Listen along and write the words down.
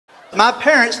My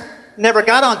parents never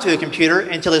got onto a computer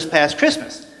until this past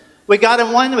Christmas. We got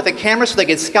them one with a camera so they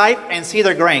could Skype and see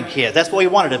their grandkids. That's what we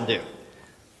wanted them to do.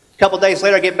 A couple days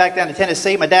later, I get back down to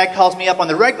Tennessee. My dad calls me up on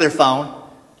the regular phone.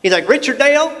 He's like, Richard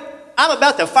Dale, I'm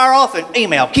about to fire off an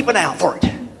email. Keep an eye out for it.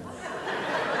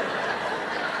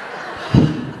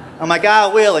 I'm like, I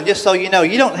will, and just so you know,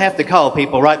 you don't have to call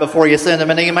people right before you send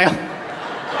them an email. You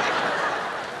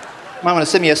might want to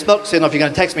send me a smoke signal if you're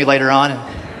going to text me later on. And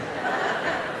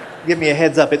give me a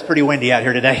heads up, it's pretty windy out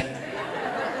here today.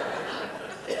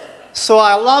 So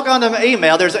I log on to my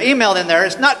email. There's an email in there.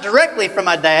 It's not directly from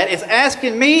my dad. It's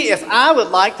asking me if I would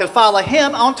like to follow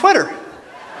him on Twitter.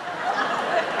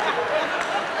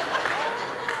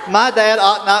 My dad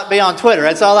ought not be on Twitter.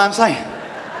 That's all I'm saying.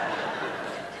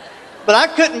 But I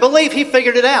couldn't believe he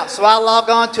figured it out. So I log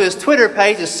on to his Twitter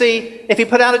page to see if he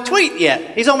put out a tweet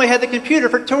yet. He's only had the computer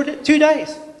for 2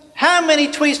 days. How many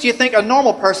tweets do you think a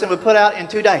normal person would put out in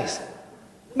 2 days?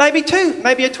 Maybe 2,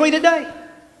 maybe a tweet a day.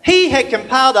 He had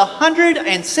compiled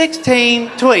 116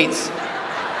 tweets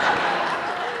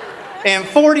in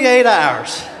 48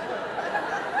 hours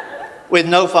with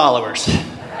no followers.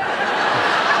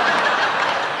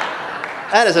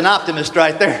 That is an optimist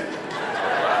right there.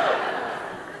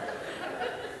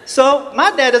 So my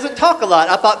dad doesn't talk a lot.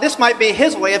 I thought this might be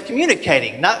his way of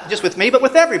communicating, not just with me, but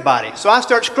with everybody. So I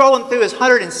start scrolling through his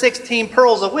 116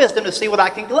 pearls of wisdom to see what I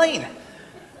can glean.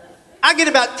 I get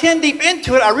about 10 deep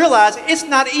into it, I realize it's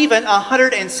not even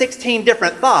 116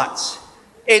 different thoughts.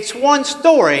 It's one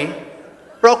story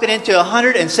broken into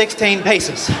 116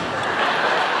 pieces.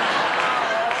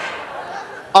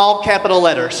 All capital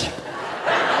letters.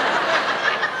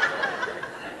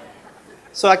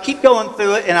 So I keep going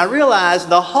through it, and I realize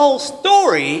the whole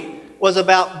story was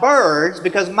about birds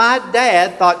because my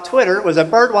dad thought Twitter was a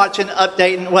bird-watching,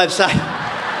 updating website.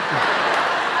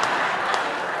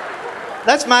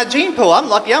 That's my gene pool. I'm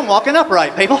lucky I'm walking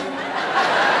upright, people.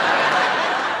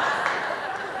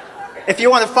 If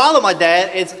you want to follow my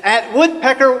dad, it's at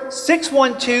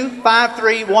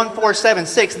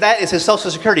Woodpecker612531476. That is his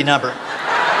social security number.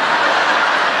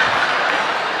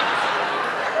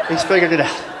 He's figured it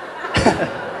out.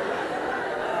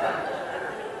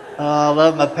 Oh, I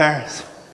love my parents.